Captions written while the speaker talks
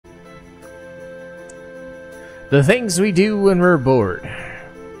The things we do when we're bored.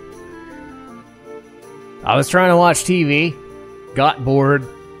 I was trying to watch TV, got bored,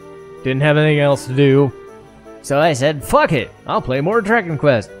 didn't have anything else to do, so I said, fuck it, I'll play more Dragon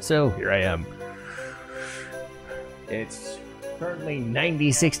Quest. So here I am. It's currently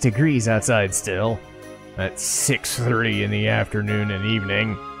 96 degrees outside still. At 6:30 in the afternoon and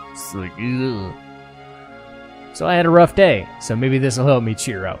evening. It's like, ugh. So I had a rough day, so maybe this will help me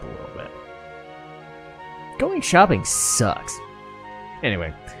cheer up a little bit. Going shopping sucks.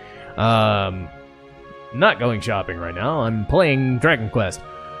 Anyway, not going shopping right now, I'm playing Dragon Quest.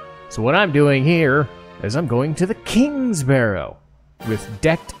 So what I'm doing here is I'm going to the Kingsbarrow with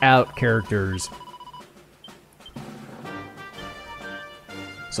decked out characters.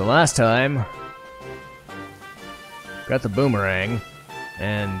 So last time, got the boomerang,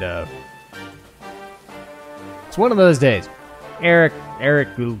 and it's one of those days. Eric,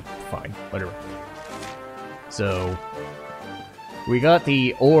 fine, whatever. So, we got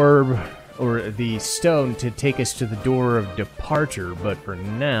the orb, or the stone, to take us to the door of departure, but for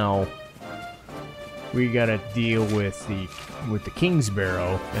now, we gotta deal with the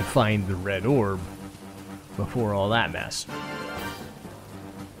Kingsbarrow and find the Red Orb before all that mess.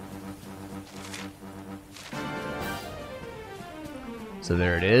 So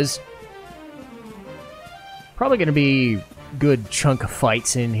there it is. Probably gonna be a good chunk of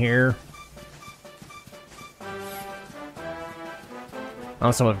fights in here.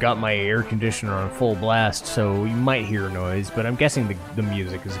 Also, I've got my air conditioner on full blast, so you might hear noise, but I'm guessing the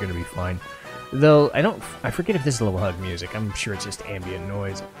music is gonna be fine. Though, I forget if this is level HUD music. I'm sure it's just ambient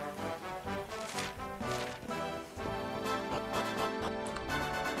noise.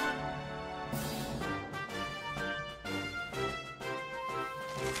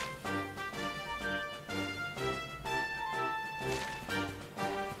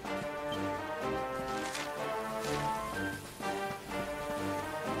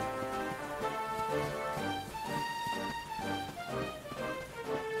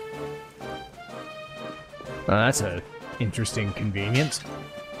 That's an interesting convenience.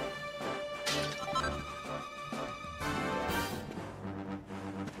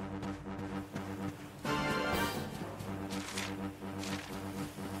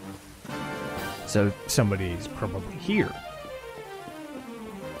 So somebody's probably here.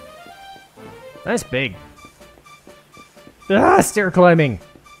 That's big. Ah, stair climbing.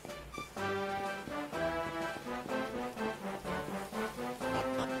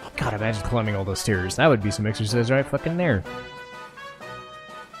 God, imagine climbing all those stairs. That would be some exercise right fucking there.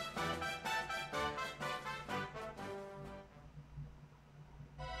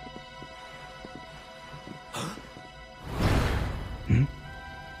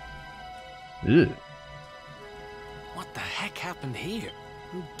 Ugh. What the heck happened here?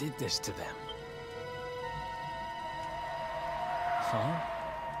 Who did this to them? Huh?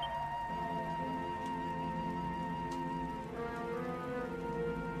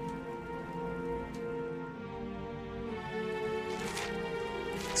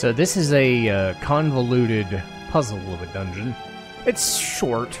 So this is a convoluted puzzle of a dungeon. It's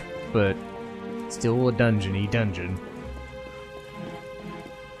short, but still a dungeon-y dungeon.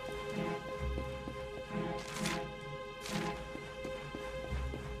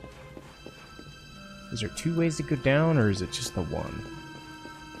 Is there two ways to go down, or is it just the one?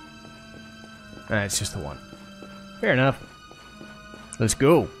 It's just the one. Fair enough. Let's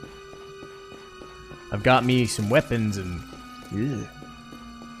go. I've got me some weapons and... Ugh.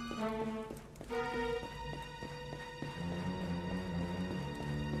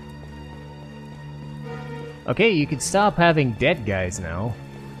 Okay, you can stop having dead guys now.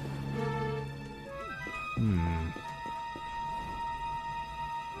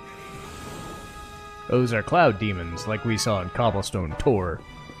 Those are cloud demons, like we saw in Cobblestone Tor.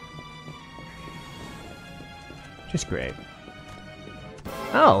 Just great.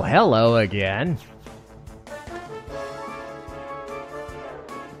 Oh, hello again.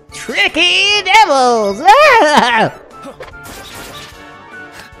 Tricky devils! Ah!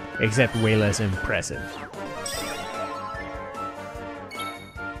 Except way less impressive.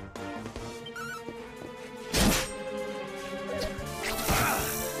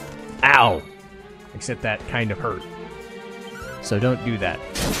 Ow! Except that kind of hurt. So don't do that.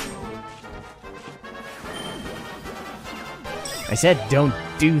 I said don't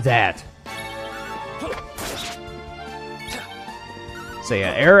do that. So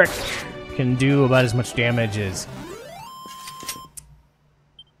yeah, Eric can do about as much damage as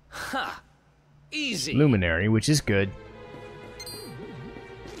Easy. Luminary, which is good.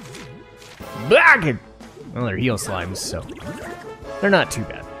 Blah! Well, they're heal slimes, so they're not too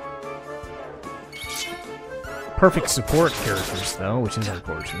bad. perfect support characters, though, which is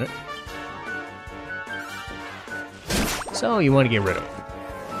unfortunate. So you want to get rid of them.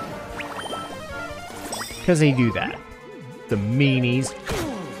 Because they do that. The meanies.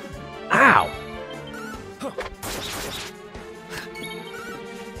 Ow!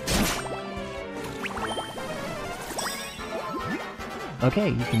 Okay,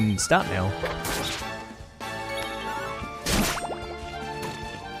 you can stop now.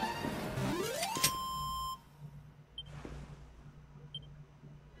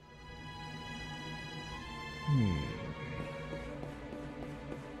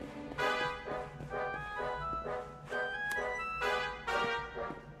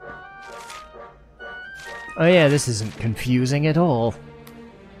 Oh yeah, this isn't confusing at all.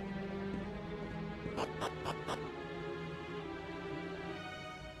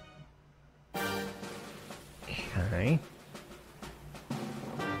 Okay.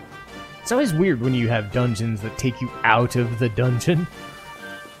 It's always weird when you have dungeons that take you out of the dungeon.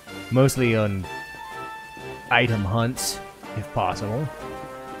 Mostly on item hunts, if possible.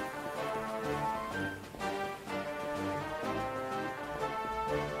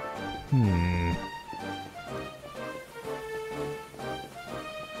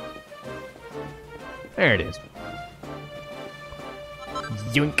 There it is.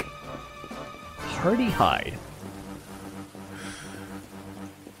 Yoink. Hardy hide.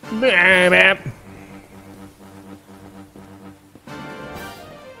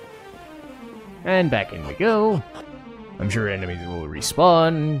 And back in we go. I'm sure enemies will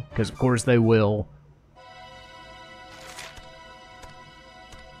respawn, because of course they will.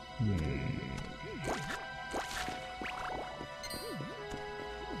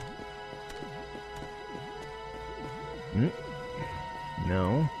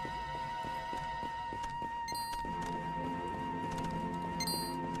 No.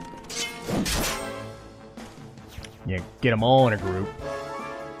 Yeah, get them all in a group.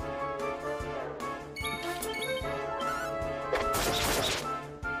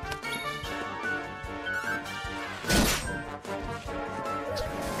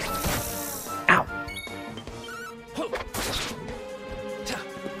 Ow!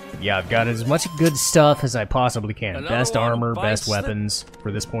 Yeah, I've got as much good stuff as I possibly can. Another Best one armor, bites best weapons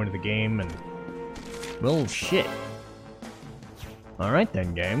for this point of the game, and... well, shit. Alright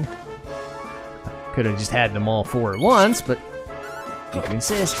then, game. Could have just had them all four at once, but... if you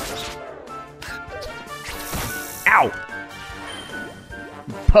insist. Ow!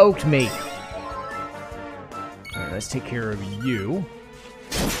 You poked me! Alright, let's take care of you.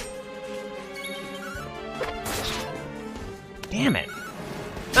 Damn it!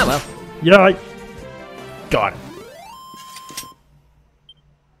 Oh well. Yeah, I got it.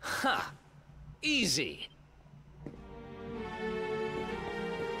 Ha! Easy.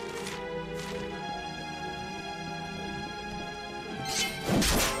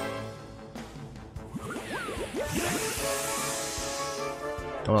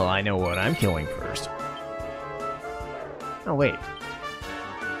 Well, I know what I'm killing first. Oh, wait. I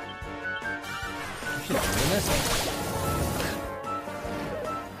should have done this.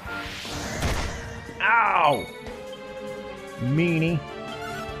 Ow! Meanie.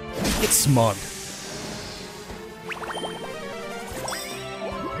 Get smugged.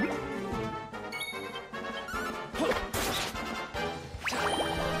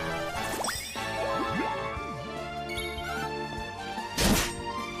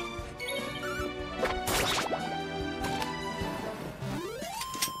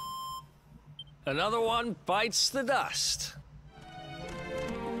 Another one bites the dust.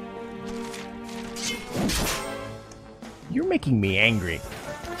 You're making me angry.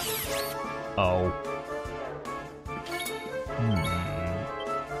 Oh.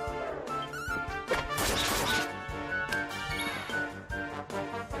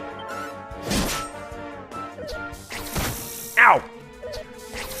 Ow!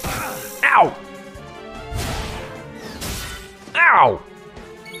 Ow! Ow!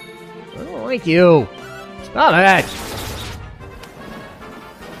 I don't like you. Stop it!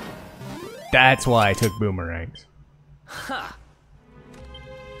 That's why I took boomerangs. Ha!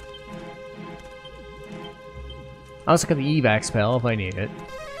 I'll also got the evac spell if I need it.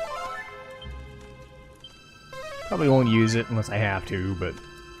 Probably won't use it unless I have to, but...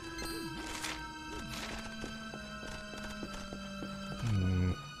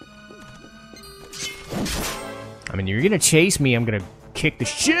 I mean, you're gonna chase me, I'm gonna kick the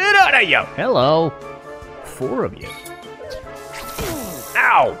shit out of you! Hello! 4 of you.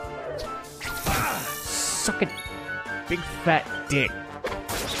 Ow! Suck it, big fat dick.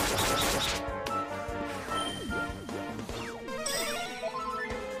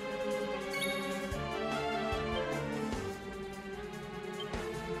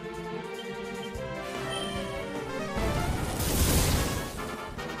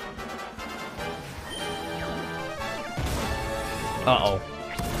 Uh-oh.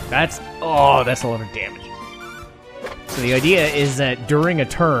 That's a lot of damage. So the idea is that during a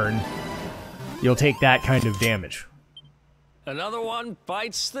turn, you'll take that kind of damage. Another one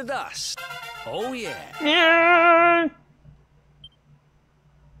bites the dust. Oh, yeah. Yeah.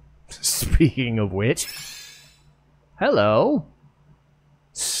 Speaking of which, hello.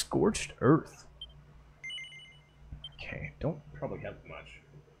 Scorched Earth. Okay, don't probably have much.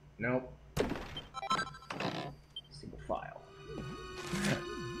 Nope. Single file.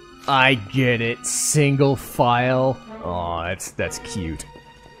 I get it. Single file. Aw, that's cute.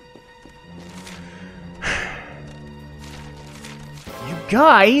 You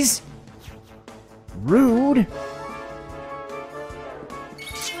guys! Rude!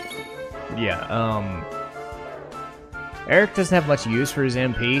 Yeah, Eric doesn't have much use for his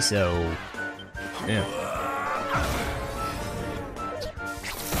MP, so... yeah.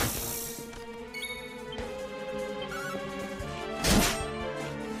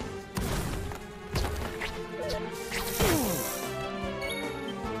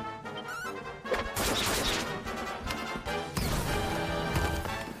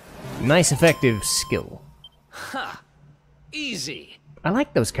 Nice, effective skill. Ha! Easy. I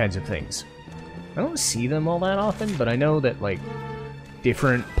like those kinds of things. I don't see them all that often, but I know that, like,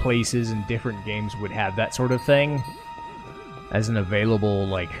 different places and different games would have that sort of thing as an available,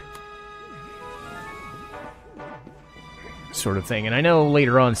 like, sort of thing. And I know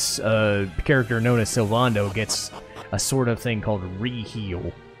later on, a character known as Sylvando gets a sort of thing called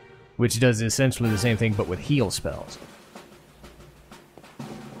Re-Heal, which does essentially the same thing, but with heal spells.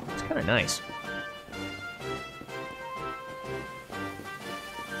 It's kind of nice.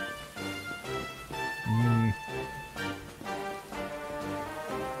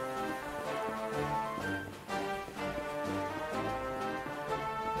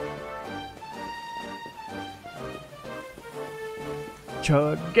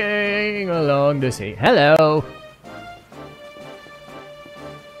 Chugging along the sea. Hello!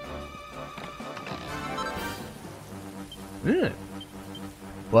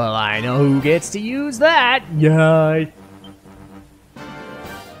 Well, I know who gets to use that! Yay!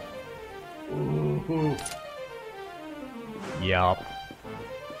 Yup.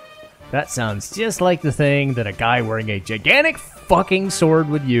 That sounds just like the thing that a guy wearing a gigantic fucking sword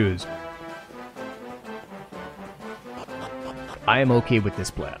would use. I am okay with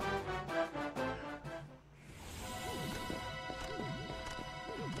this plan.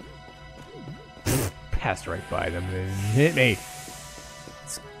 Passed right by them and hit me.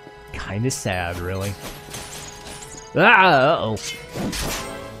 It's kind of sad, really. Ah, uh-oh.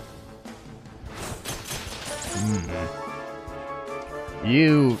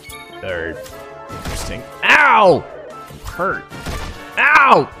 You are interesting. Ow! I'm hurt.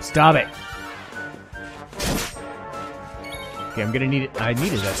 Ow! Stop it. Okay, I'm gonna need it. I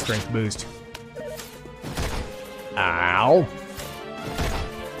needed that strength boost. Ow.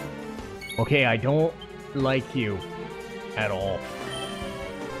 Okay, I don't like you at all.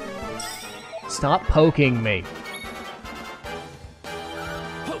 Stop poking me.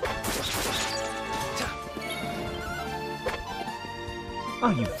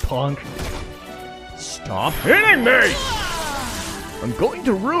 Oh, you punk. Stop hitting me! I'm going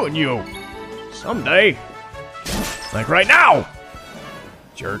to ruin you. Someday. Like right now!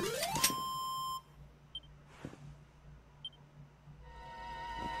 Jerk.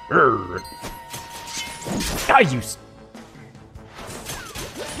 Urgh. Ah, you...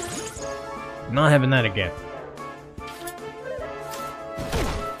 Not having that again.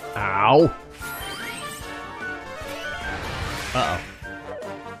 Ow. Uh-oh.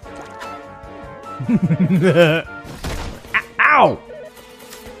 Ow!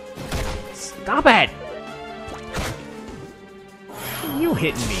 Stop it! You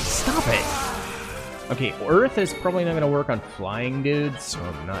hitting me? Stop it! Okay, Earth is probably not gonna work on flying dudes, so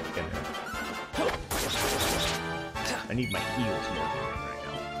I'm not gonna... I need my heals more right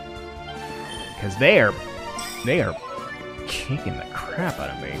now. Because they are kicking the crap out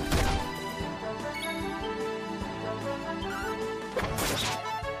of me.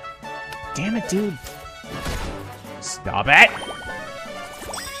 Damn it, dude. Stop it!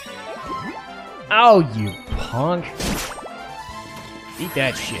 Oh, you punk. Eat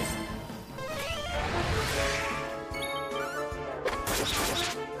that shit.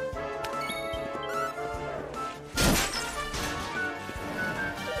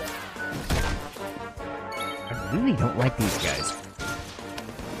 I really don't like these guys.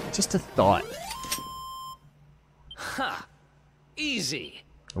 Just a thought. Ha! Easy.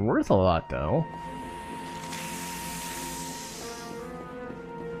 Worth a lot, though.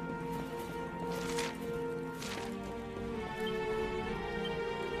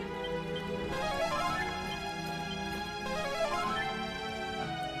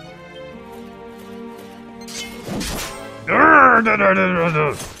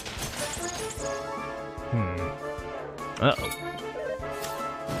 Uh-oh.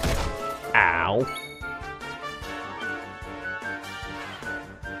 Ow.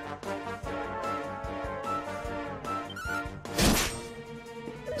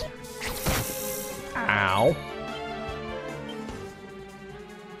 Ow.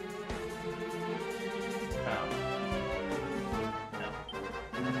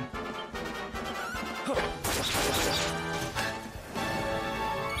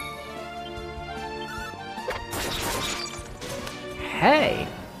 Hey!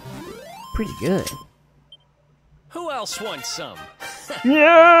 Pretty good. Who else wants some?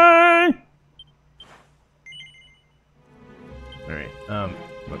 Yay! Alright,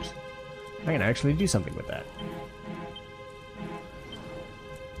 whoops. I can actually do something with that.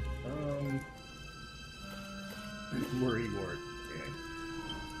 Worry ward. Okay.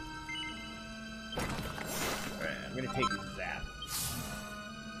 Alright, I'm gonna take Zap.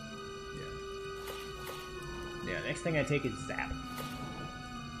 Yeah, next thing I take is Zap.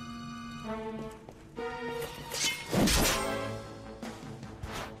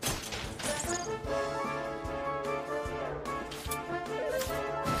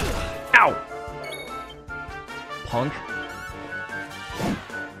 Ow! Punk.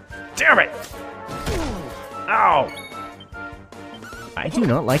 Damn it! Ow! I do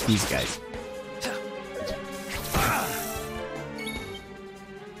not like these guys.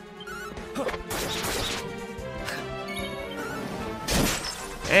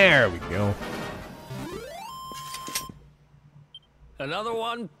 There we go. Another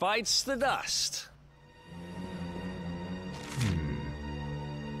one bites the dust.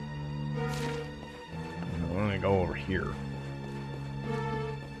 I'm gonna go over here.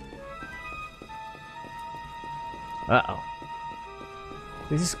 Uh-oh.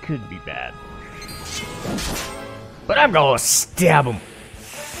 This could be bad. But I'm gonna stab him.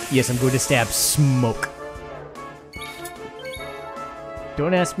 Yes, I'm going to stab Smoke.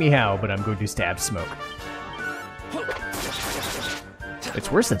 Don't ask me how, but I'm going to stab Smoke.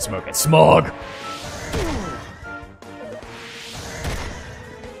 It's worse than Smoke. It's Smog!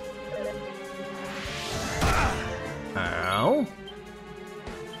 Ow.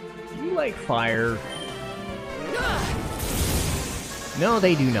 Do you like fire? No,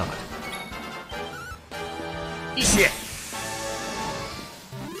 they do not. Eat shit!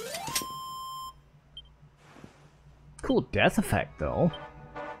 Cool death effect, though.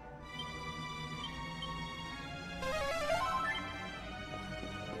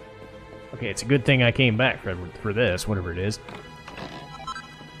 Okay, it's a good thing I came back for this, whatever it is.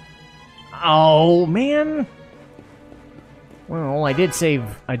 Oh, man! Well, I did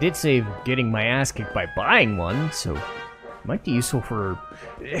save getting my ass kicked by buying one, so it might be useful for...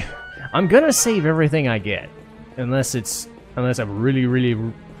 I'm gonna save everything I get, unless I'm really,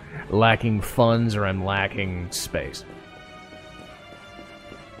 really lacking funds or I'm lacking space.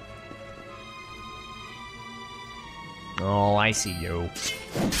 Oh, I see you.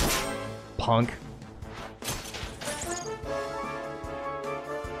 Punk.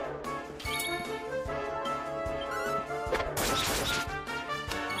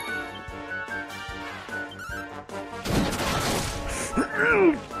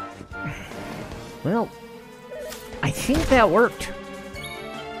 Well, I think that worked.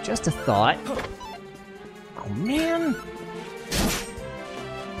 Just a thought. Oh, man.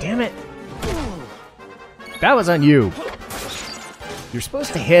 Damn it. That was on you. You're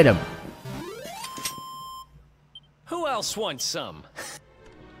supposed to hit him. Who else wants some?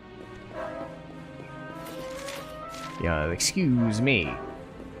 Yeah, excuse me.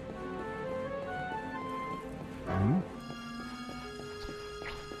 Hmm?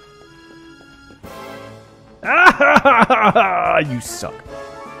 Ah, you suck.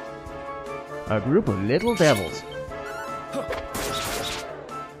 A group of little devils.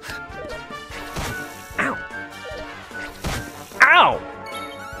 Ow! Ow!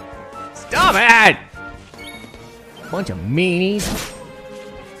 Stop it! Bunch of meanies.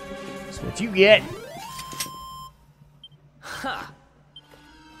 That's what you get. Ha!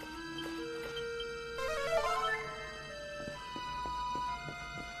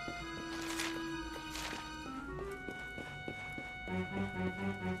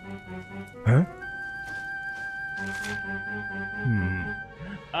 Huh?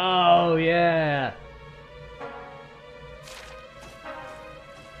 Oh, yeah.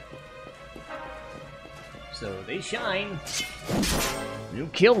 So they shine. You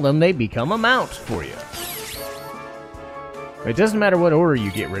kill them, they become a mount for you. It doesn't matter what order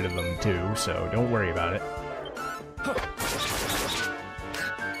you get rid of them, too, so don't worry about it.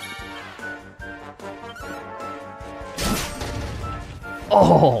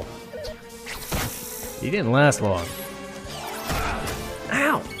 Oh! He didn't last long.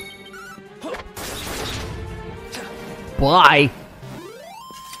 Ow! Bye!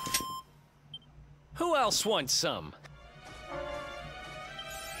 Who else wants some?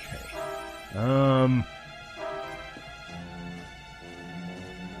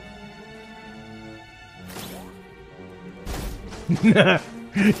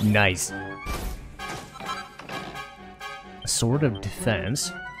 Nice. A sword of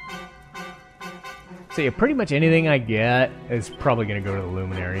defense. So yeah, pretty much anything I get is probably gonna go to the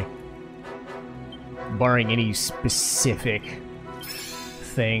Luminary. Barring any specific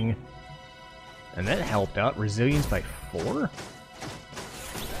thing. And that helped out. Resilience by 4?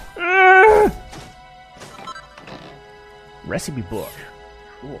 Recipe book.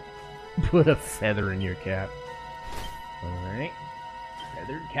 Cool. Put a feather in your cap. Alright.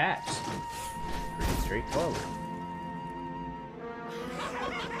 Feathered caps. Pretty straightforward.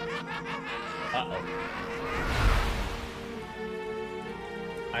 Uh-oh.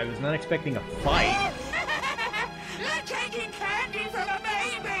 I was not expecting a fight. You're taking candy from a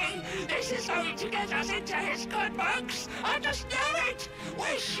baby! This is going to get us into his good books! I just know it!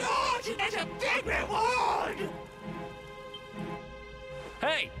 We're sure to get a big reward!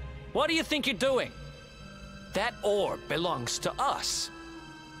 Hey, what do you think you're doing? That orb belongs to us.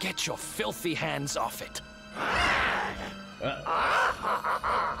 Get your filthy hands off it.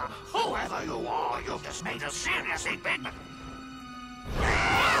 Whoever you are, you've just made a seriously big...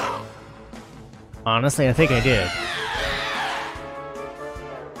 Honestly, I think I did.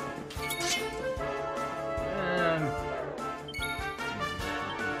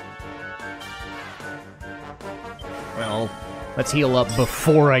 Well, let's heal up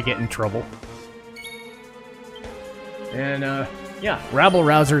before I get in trouble. And, yeah, Rabble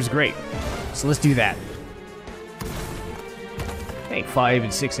Rouser is great. So let's do that. Hey, 5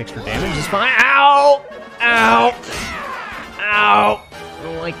 and 6 extra damage is fine. Ow! Ow! Ow! I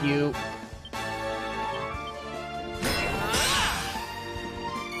don't like you.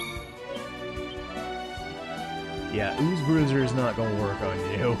 Yeah, Ooze Bruiser is not gonna work on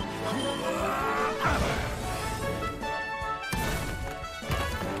you.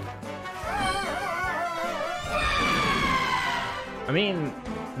 I mean,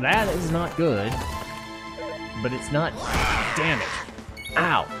 that is not good, but it's not damage.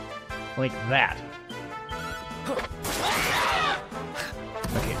 Ow! Like that.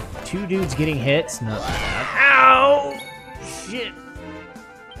 Okay, 2 dudes getting hits, not bad. Ow! Shit!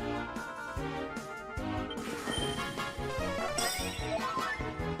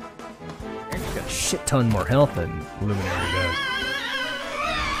 He's got a shit ton more health than Luminary does.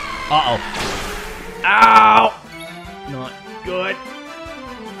 Uh-oh. Ow! Not good.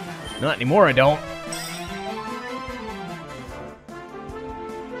 Not anymore, I don't.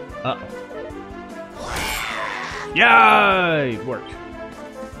 Uh-oh. Yay! Worked.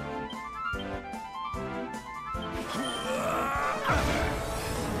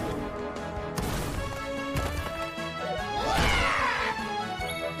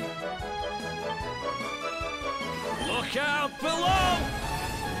 Look out below!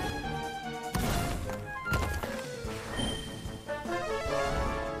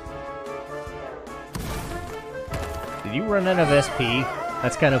 Did you run out of SP?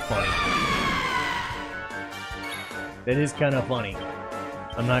 That's kind of funny. That is kind of funny.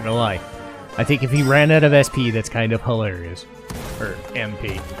 I'm not gonna lie. I think if he ran out of SP, that's kind of hilarious. Or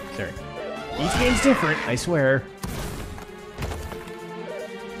MP. Sorry. Each game's different, I swear.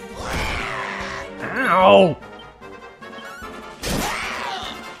 Ow!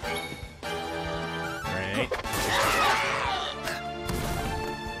 Right.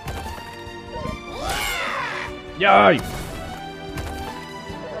 Yay!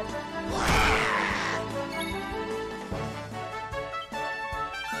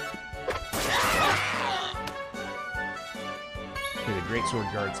 Okay, the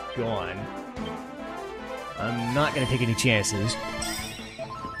Greatsword Guard's gone. I'm not gonna take any chances.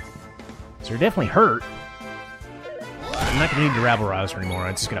 So they're definitely hurt. I'm not gonna need to Rabble Rouser anymore.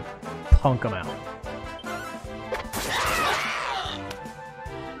 I'm just gonna punk them out.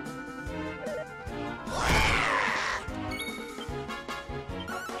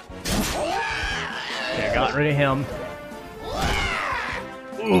 Okay, I got rid of him.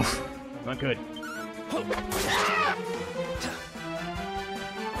 Oof. Not good.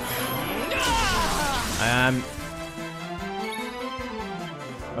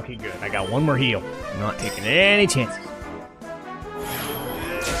 Okay, good. I got one more heal. I'm not taking any chances.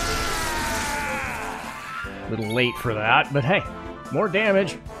 A little late for that, but hey, more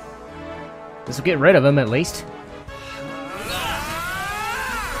damage. This will get rid of him at least.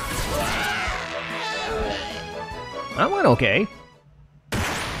 I went okay.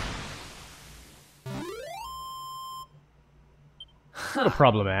 A little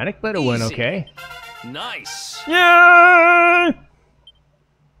problematic, but it went Easy. okay. Nice. Yay! I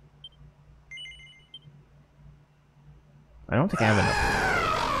don't think I have enough.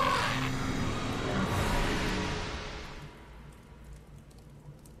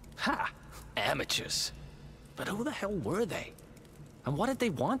 Ha! Amateurs. But who the hell were they? And what did they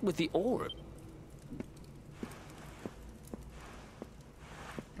want with the orb?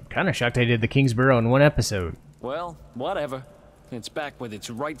 I'm kind of shocked I did the Kingsbarrow in one episode. Well, whatever. It's back with its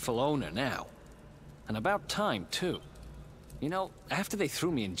rightful owner now. And about time, too. You know, after they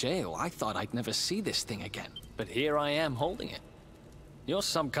threw me in jail, I thought I'd never see this thing again. But here I am holding it. You're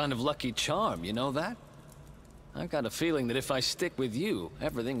some kind of lucky charm, you know that? I've got a feeling that if I stick with you,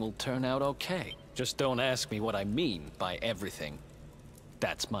 everything will turn out okay. Just don't ask me what I mean by everything.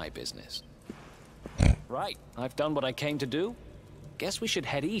 That's my business. Right, I've done what I came to do. Guess we should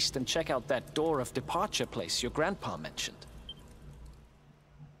head east and check out that door of departure place your grandpa mentioned.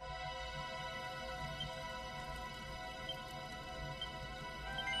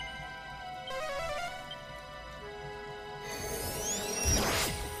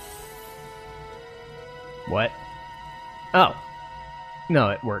 What? Oh. No,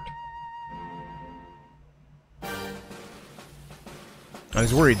 it worked. I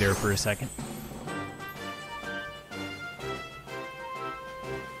was worried there for a second.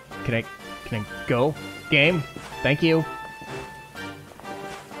 Can I go? Game? Thank you.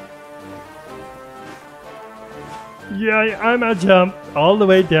 Yay, I'm a jump all the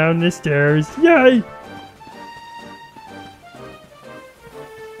way down the stairs. Yay!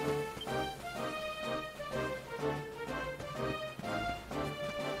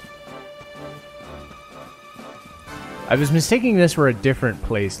 I was mistaking this for a different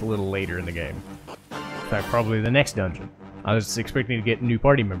place a little later in the game. In fact, probably the next dungeon. I was expecting to get new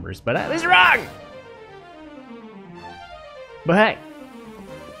party members, but I was wrong! But hey.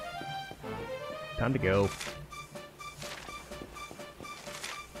 Time to go.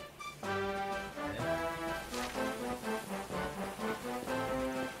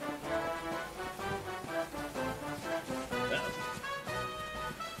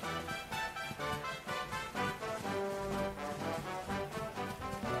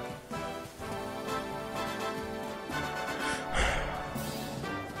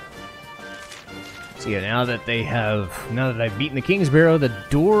 So yeah, now that I've beaten the Kingsbarrow, the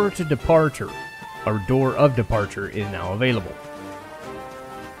door to departure, or door of departure, is now available.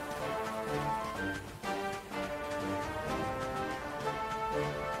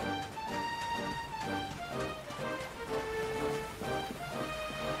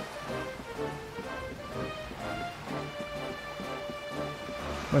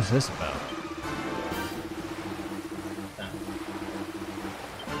 What's this about?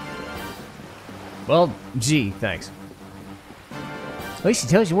 Well, gee, thanks. At least he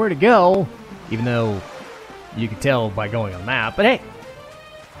tells you where to go, even though you can tell by going on the map, but hey.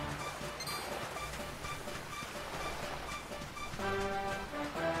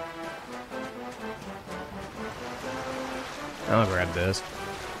 I'll grab this.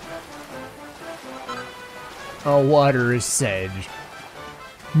 Oh, water is sedge.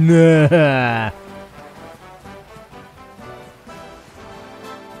 Nah.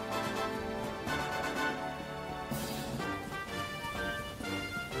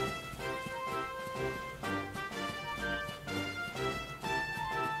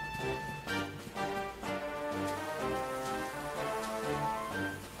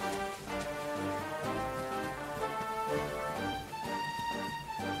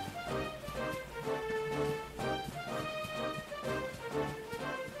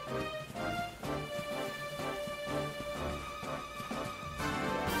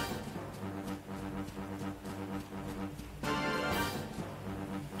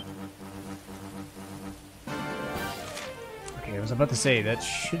 I was about to say, that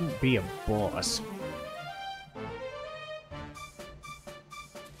shouldn't be a boss.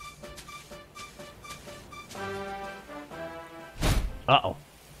 Uh-oh.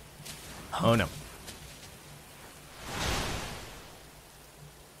 Oh, no.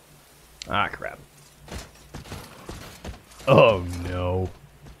 Ah, crap. Oh, no.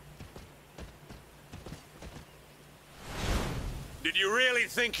 Did you really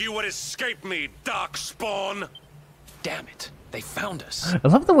think you would escape me, Darkspawn? Damn it, they found us. I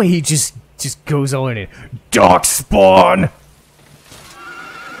love the way he just goes on it. Darkspawn!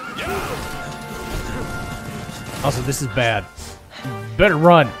 Also, this is bad. Better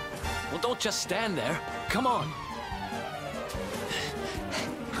run. Well, don't just stand there. Come on.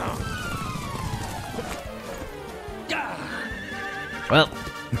 Well,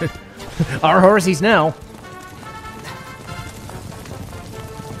 our horsies now.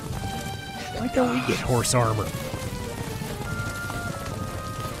 Why don't we get horse armor?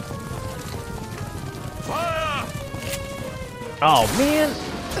 Fire! Oh, man.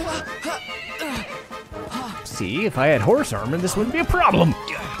 See, if I had horse armor, this wouldn't be a problem.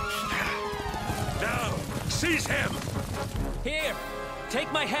 Now, seize him! Here, take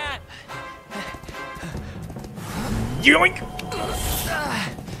my hat. Yoink!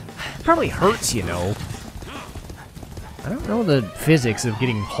 Probably hurts, you know. I don't know the physics of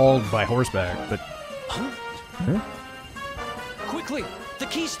getting hauled by horseback, but... Huh? Quickly, the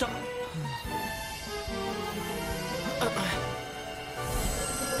keystone.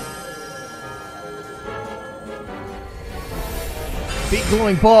 Big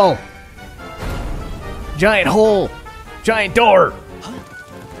glowing ball! Giant hole! Giant door!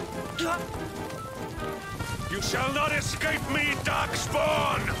 You shall not escape me,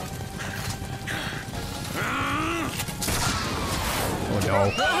 Darkspawn! Oh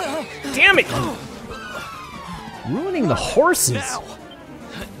no. Damn it! Ruining the horses!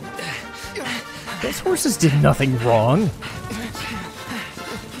 Those horses did nothing wrong.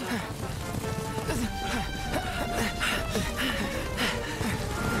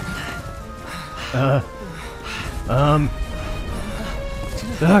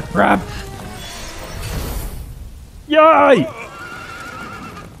 Crap! Yay!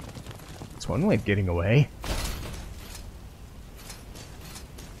 That's one way of getting away.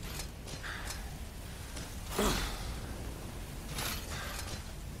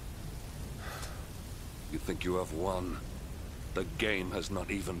 You think you have won? The game has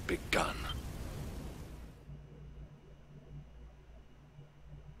not even begun.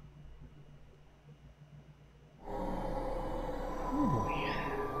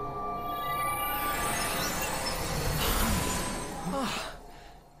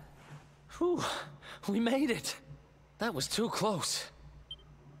 Whew, we made it. That was too close.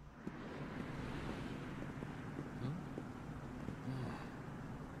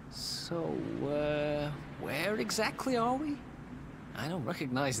 So, where exactly are we? I don't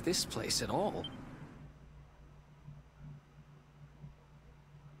recognize this place at all.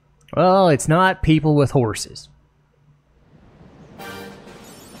 Well, it's not people with horses.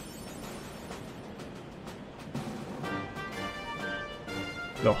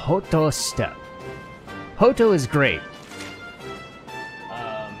 The Hoto Step. Hoto is great.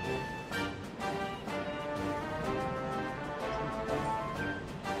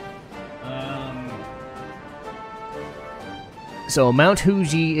 So Mount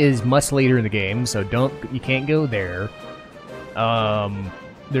Fuji is much later in the game, so you can't go there.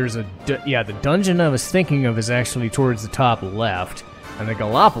 There's the dungeon I was thinking of is actually towards the top left, and the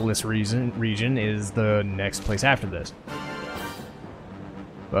Gallipolis region is the next place after this.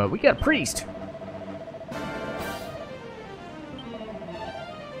 But we got a priest.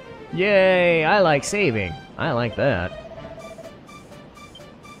 Yay, I like saving. I like that.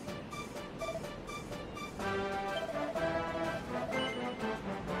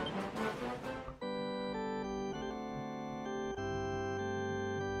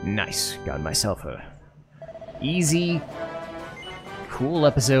 Nice. Got myself a easy, cool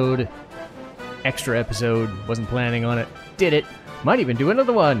episode. Extra episode. Wasn't planning on it. Did it. Might even do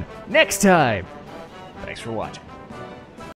another one next time. Thanks for watching.